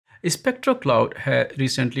Spectro Cloud has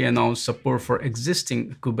recently announced support for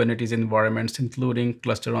existing Kubernetes environments, including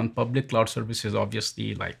cluster on public cloud services,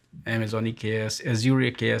 obviously like Amazon EKS,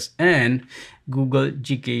 Azure EKS, and Google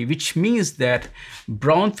GKE, which means that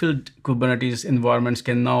Brownfield Kubernetes environments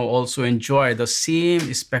can now also enjoy the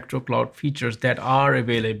same Spectro Cloud features that are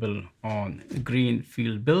available on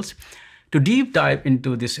Greenfield builds. To deep dive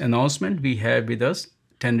into this announcement, we have with us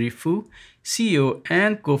Tenry Fu, CEO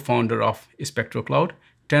and co-founder of Spectro Cloud.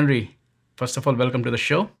 Tenry, first of all, welcome to the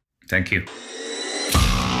show. Thank you.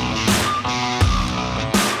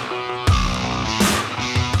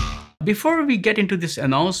 Before we get into this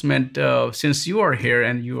announcement, since you are here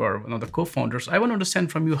and you are one of the co-founders, I want to understand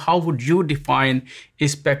from you, how would you define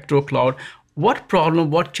Spectro Cloud? What problem,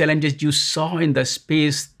 what challenges you saw in the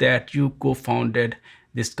space that you co-founded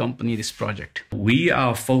this company, this project? We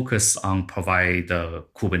are focused on provide the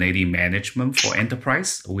Kubernetes management for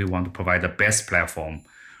enterprise. We want to provide the best platform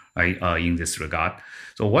in this regard.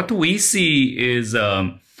 So what we see is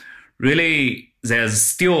really there's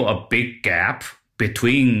still a big gap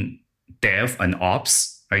between dev and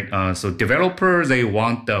ops, right? So developers, they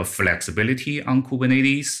want the flexibility on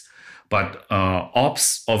Kubernetes, but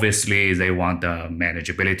ops, obviously, they want the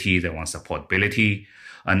manageability, they want supportability.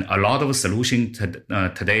 And a lot of solution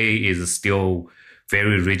today is still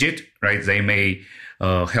very rigid, right? They may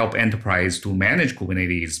help enterprise to manage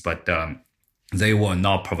Kubernetes, but they will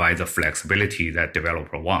not provide the flexibility that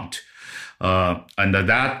developer want. And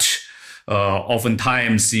that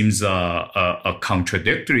oftentimes seems a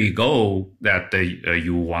contradictory goal that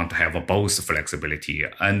you want to have both flexibility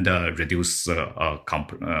and reduce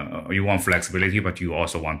you want flexibility, but you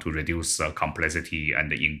also want to reduce complexity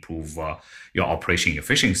and improve your operation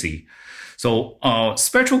efficiency. So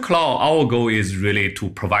Spectro Cloud, our goal is really to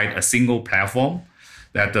provide a single platform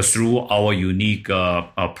that through our unique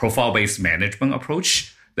profile-based management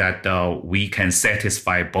approach that we can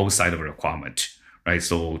satisfy both sides of the requirement. Right,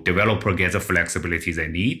 so developer gets the flexibility they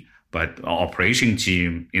need, but operation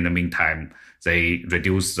team, in the meantime, they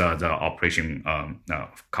reduce the operation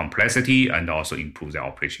complexity and also improve their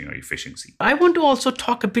operational efficiency. I want to also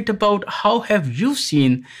talk a bit about how have you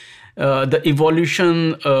seen the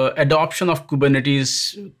evolution, adoption of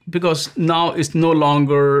Kubernetes, because now it's no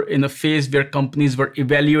longer in a phase where companies were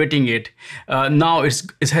evaluating it. Now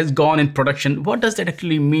it has gone in production. What does that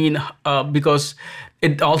actually mean? Because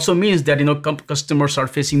it also means that customers are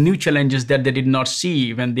facing new challenges that they did not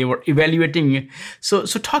see when they were evaluating it. So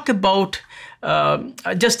talk about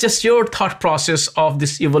just your thought process of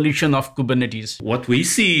this evolution of Kubernetes. What we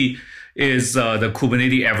see is the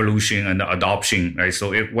Kubernetes evolution and adoption, right?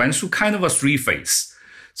 So it went through kind of a three phase.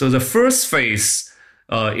 So the first phase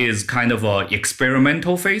is kind of a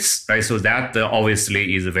experimental phase, right? So that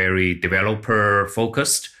obviously is very developer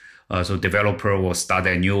focused. So developer will start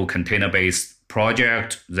a new container-based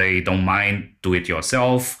project. They don't mind do it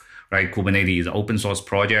yourself, right? Kubernetes is an open source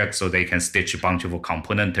project, so they can stitch a bunch of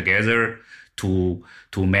components together to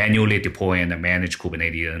manually deploy and manage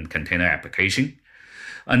Kubernetes and container application.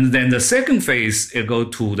 And then the second phase, it go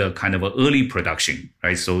to the kind of early production,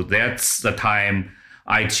 right? So that's the time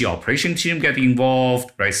IT operation team get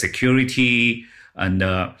involved, right? Security and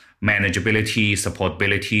manageability,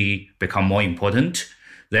 supportability become more important.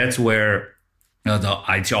 That's where the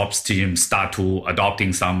IT ops team start to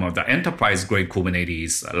adopting some of the enterprise-grade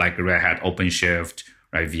Kubernetes, like Red Hat OpenShift,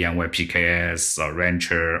 right, VMware PKS,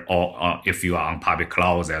 Rancher, or if you are on public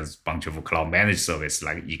clouds, there's a bunch of cloud managed service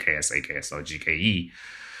like EKS, AKS, or GKE.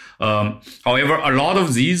 However, a lot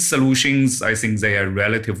of these solutions, I think they are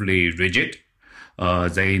relatively rigid.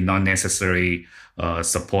 They not necessarily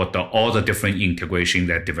support all the different integration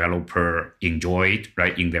that developer enjoyed,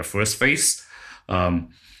 right, in their first phase. And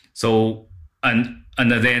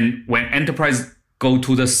then when enterprise go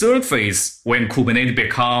to the third phase, when Kubernetes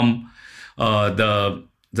become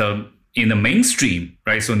in the mainstream,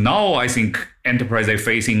 right? So now I think enterprise are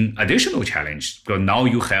facing additional challenge, because now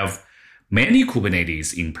you have many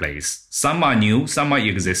Kubernetes in place. Some are new, some are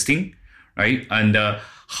existing, right? And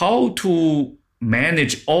how to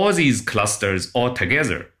manage all these clusters all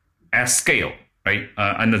together at scale, right?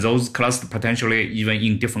 And those clusters potentially even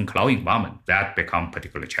in different cloud environment, that become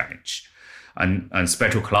particular challenge. And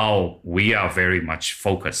Spectro Cloud, we are very much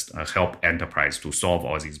focused help enterprise to solve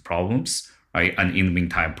all these problems, right? And in the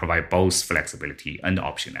meantime, provide both flexibility and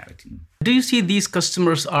optionality. Do you see these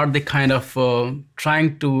customers, are they kind of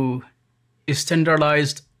trying to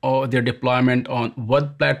standardize their deployment on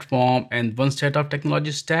one platform and one set of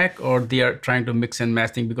technology stack, or they are trying to mix and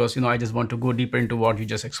match things? Because, I just want to go deeper into what you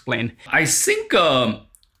just explained. I think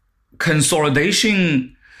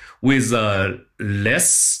consolidation with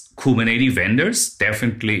less Kubernetes vendors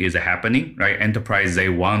definitely is happening, right? Enterprise, they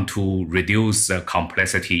want to reduce the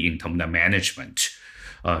complexity in terms of management.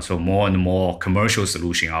 So more and more commercial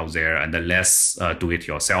solution out there and less do it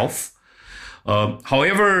yourself.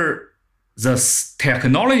 However, the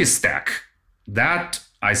technology stack that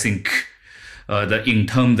I think in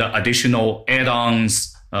terms of additional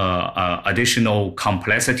add-ons, additional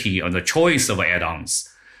complexity or the choice of add-ons,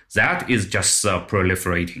 that is just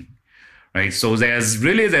proliferating, right? So there's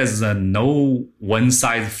no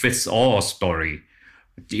one-size-fits-all story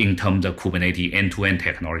in terms of Kubernetes end-to-end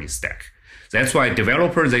technology stack. That's why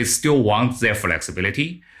developers, they still want their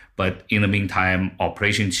flexibility, but in the meantime,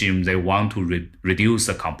 operation team, they want to reduce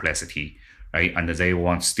the complexity, right? And they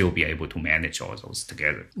want to still be able to manage all those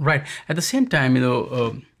together. Right. At the same time,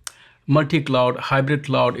 multi-cloud, hybrid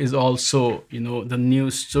cloud is also, the new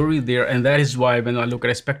story there. And that is why when I look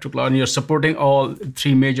at Spectro Cloud, and you're supporting all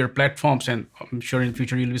three major platforms, and I'm sure in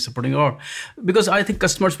future you'll be supporting all. Because I think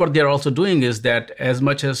customers, what they're also doing is that as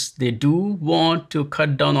much as they do want to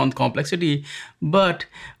cut down on complexity, but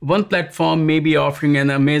one platform may be offering an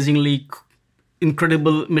amazingly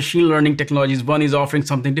incredible machine learning technologies. One is offering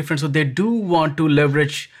something different. So they do want to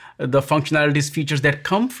leverage the functionalities, features that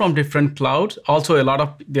come from different clouds. Also,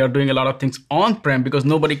 they are doing a lot of things on-prem because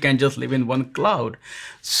nobody can just live in one cloud.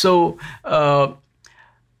 So while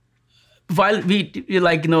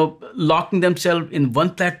locking themselves in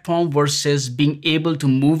one platform versus being able to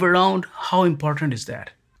move around, how important is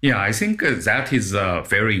that? Yeah, I think that is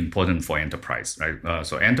very important for enterprise, right?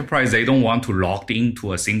 So enterprise, they don't want to lock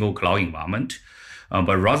into a single cloud environment,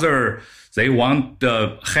 but rather they want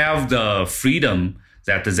to have the freedom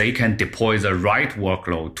that they can deploy the right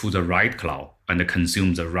workload to the right cloud and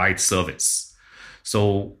consume the right service.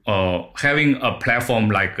 So having a platform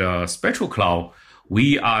like Spectro Cloud,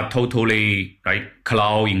 we are totally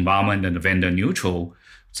cloud environment and vendor neutral.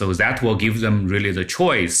 So that will give them really the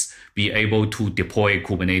choice, be able to deploy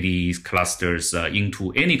Kubernetes clusters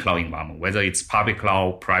into any cloud environment, whether it's public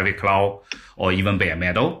cloud, private cloud, or even bare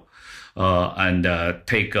metal. And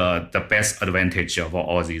take the best advantage of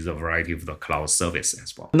all these variety of the cloud service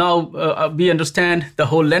as well. Now, we understand the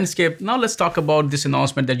whole landscape. Now, let's talk about this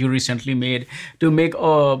announcement that you recently made to make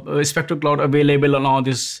Spectro Cloud available on all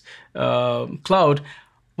this cloud.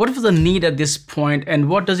 What was the need at this point, and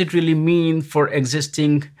what does it really mean for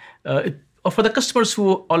existing for the customers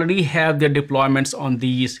who already have their deployments on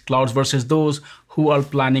these clouds versus those who are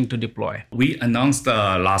planning to deploy? We announced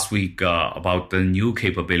last week about the new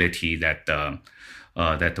capability that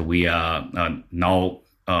that we now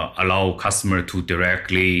allow customer to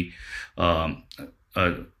directly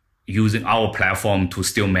using our platform to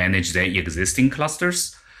still manage their existing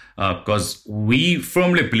clusters, because we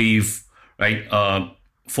firmly believe,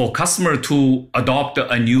 for customer to adopt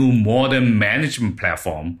a new modern management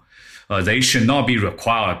platform, they should not be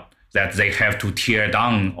required that they have to tear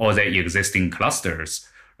down all their existing clusters,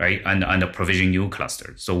 right, and provision new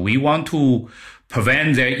clusters. So we want to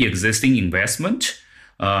prevent their existing investment,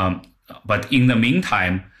 but in the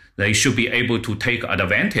meantime, they should be able to take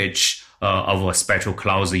advantage of a Spectro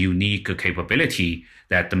Cloud's unique capability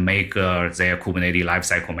that make their Kubernetes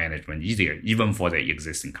lifecycle management easier, even for their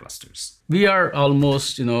existing clusters. We are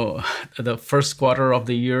almost, the first quarter of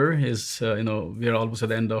the year is, we are almost at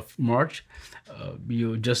the end of March.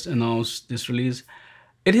 You just announced this release.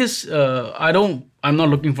 It is, I'm not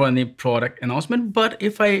looking for any product announcement, but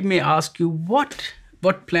if I may ask you, what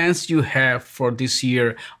plans you have for this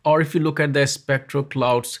year? Or if you look at the Spectro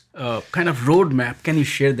Cloud's kind of roadmap, can you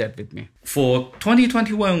share that with me? For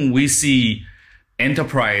 2021, we see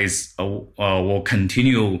enterprise will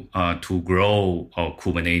continue to grow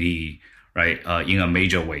Kubernetes, in a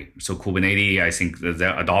major way. So Kubernetes, I think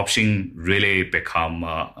the adoption really become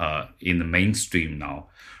in the mainstream now,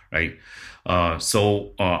 right?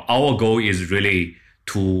 So our goal is really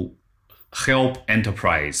to help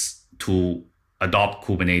enterprise to adopt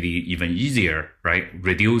Kubernetes even easier, right?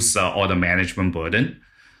 Reduce all the management burden,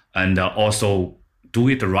 and also do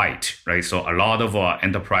it right? So a lot of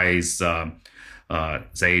enterprise,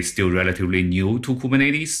 they still relatively new to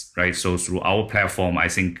Kubernetes, right? So through our platform, I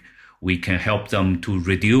think we can help them to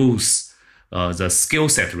reduce the skill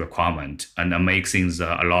set requirement and make things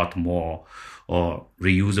a lot more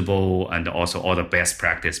reusable, and also all the best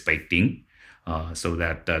practice baked in, so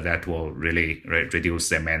that will really reduce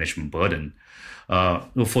their management burden.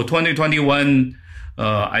 For 2021,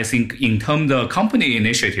 I think in terms of company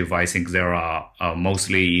initiative, I think there are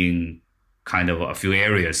mostly in kind of a few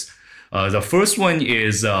areas. The first one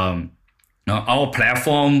is our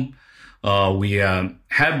platform. We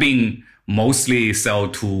have been mostly sell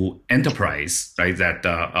to enterprise, right? That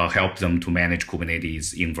help them to manage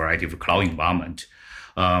Kubernetes in variety of cloud environment.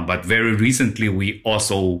 But very recently, we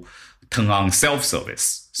also turn on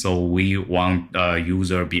self-service. So we want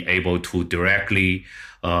user be able to directly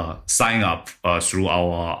sign up through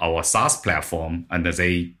our SaaS platform, and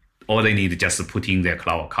all they need is just to put in their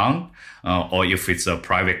cloud account, or if it's a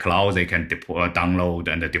private cloud, they can download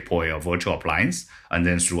and deploy a virtual appliance, and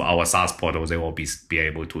then through our SaaS portal, they will be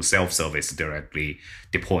able to self-service directly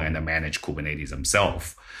deploy and manage Kubernetes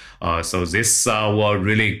themselves. So this will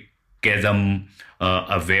really get them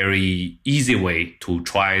a very easy way to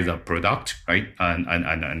try the product, right,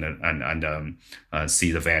 and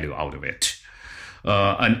see the value out of it.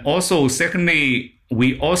 And also, secondly,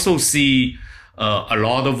 we also see a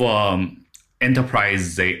lot of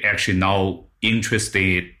enterprise, they actually now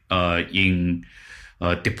interested in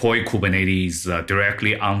deploy Kubernetes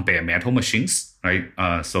directly on bare metal machines, right?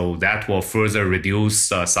 So that will further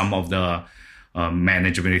reduce some of the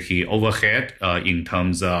manageability overhead in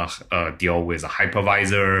terms of deal with a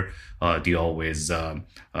hypervisor, deal with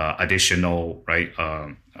additional, right,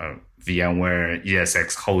 VMware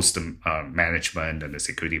ESX host management and the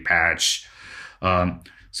security patch.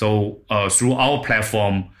 So through our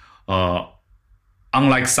platform,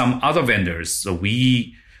 unlike some other vendors,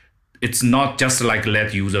 it's not just like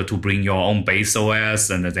let user to bring your own base OS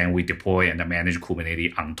and then we deploy and manage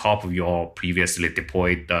Kubernetes on top of your previously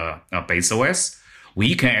deployed base OS.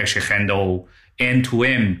 We can actually handle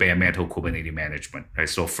end-to-end bare metal Kubernetes management, right?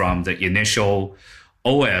 So from the initial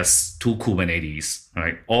OS to Kubernetes,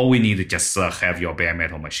 right? All we need is just have your bare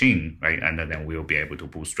metal machine, right? And then we'll be able to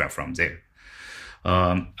bootstrap from there.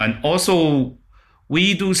 And also,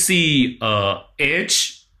 we do see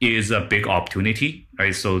edge is a big opportunity,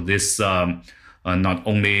 right? So this not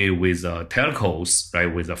only with telcos, right?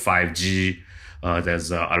 With the 5G,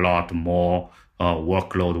 there's a lot more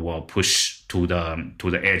workload will push to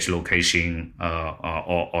the edge location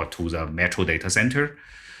or to the metro data center,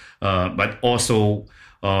 but also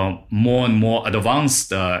more and more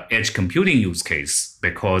advanced edge computing use case,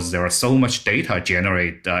 because there are so much data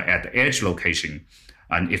generated at the edge location,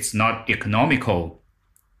 and it's not economical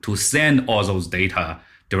to send all those data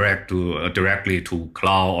directly to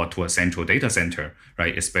cloud or to a central data center,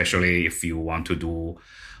 right? Especially if you want to do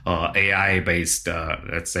AI-based,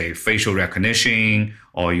 let's say, facial recognition,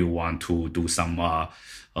 or you want to do some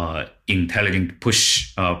intelligent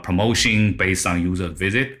push promotion based on user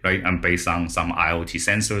visit, right? And based on some IoT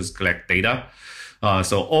sensors collect data.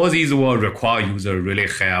 So all these will require user really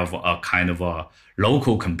have a kind of a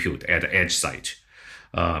local compute at the edge site.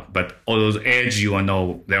 But all those edge, you will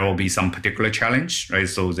know there will be some particular challenge, right?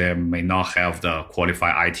 So they may not have the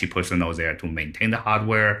qualified IT personnel there to maintain the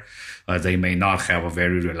hardware. They may not have a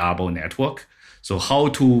very reliable network. So how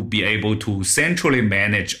to be able to centrally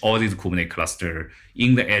manage all these Kubernetes cluster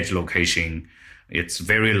in the edge location, it's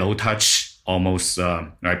very low touch, almost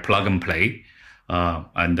right, plug and play,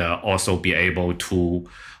 and also be able to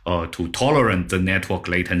tolerate the network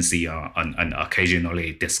latency and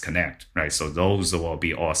occasionally disconnect, right? So those will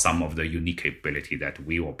be all some of the unique capability that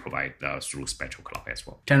we will provide through Spectro Cloud as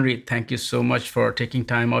well. Tenry, thank you so much for taking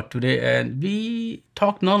time out today. And we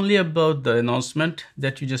talked not only about the announcement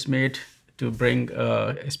that you just made to bring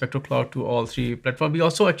Spectro Cloud to all three platforms, we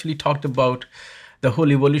also actually talked about the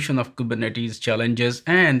whole evolution of Kubernetes challenges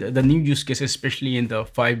and the new use cases, especially in the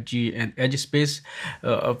 5G and edge space.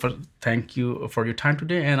 Thank you for your time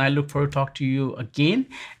today, and I look forward to talk to you again.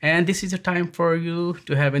 And this is a time for you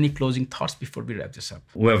to have any closing thoughts before we wrap this up.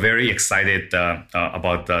 We're very excited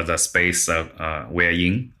about the space we're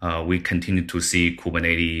in. We continue to see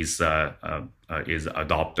Kubernetes is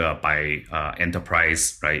adopted by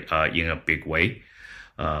enterprise, right, in a big way.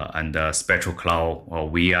 And Spectro Cloud,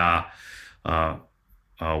 we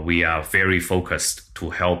are very focused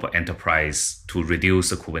to help enterprise to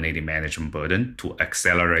reduce the Kubernetes management burden, to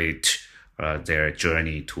accelerate their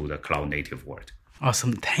journey to the cloud native world.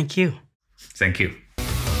 Awesome. Thank you. Thank you.